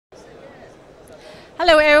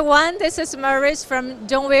Hello everyone, this is Maurice from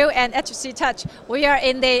Donview and HC Touch. We are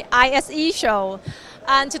in the ISE show.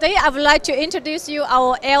 And today I would like to introduce you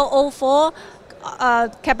our L04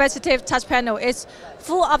 capacitive touch panel. It's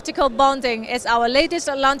full optical bonding. It's our latest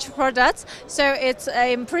launch product. So it's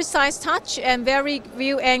a precise touch and very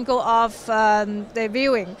view angle of the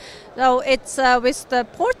viewing. So it's with the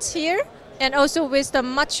ports here, and also with the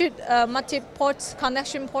multi-port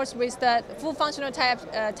connection ports with the full functional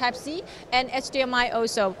Type-C and HDMI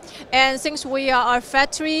also. And since we are a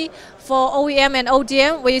factory for OEM and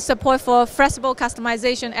ODM, we support for flexible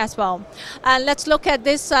customization as well. And let's look at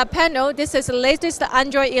this panel. This is the latest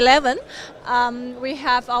Android 11. We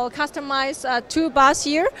have our customized two bars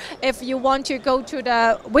here. If you want to go to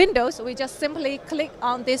the Windows, we just simply click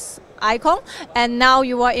on this icon, and now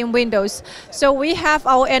you are in Windows. So we have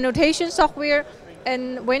our annotation software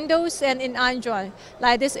in Windows and in Android.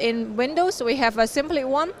 Like this in Windows, we have a simply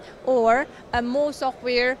one or a more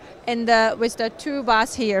software in with the two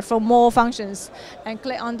bars here for more functions. And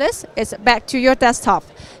click on this, it's back to your desktop.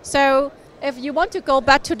 So if you want to go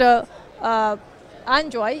back to the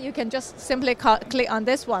Android, you can just simply click on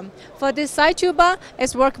this one. For this side toolbar,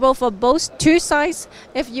 it's workable for both two sides.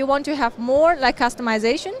 If you want to have more like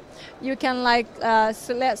customization, you can like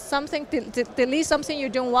select something, delete something you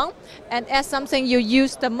don't want, and add something you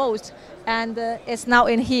use the most, and it's now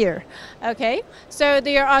in here. Okay, so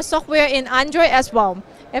there are software in Android as well.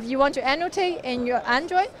 If you want to annotate in your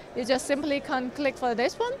Android, you just simply can click for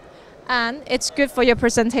this one, and it's good for your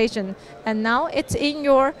presentation. And now it's in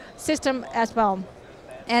your system as well.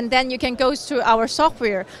 And then you can go to our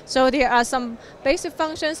software. So there are some basic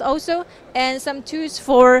functions also, and some tools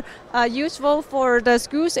for useful for the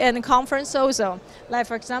schools and conference also. Like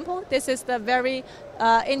for example, this is the very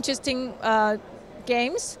interesting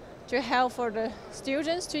games to help for the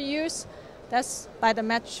students to use. That's by the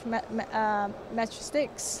match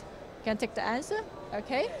sticks. You can take the answer.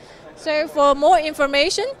 Okay. So for more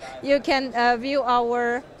information, you can view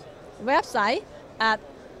our website at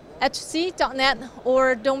hc.net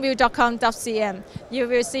or donview.com.cn. You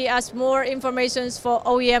will see us more information for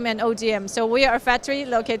OEM and ODM. So we are a factory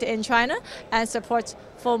located in China and support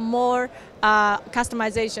for more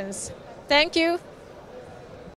customizations. Thank you.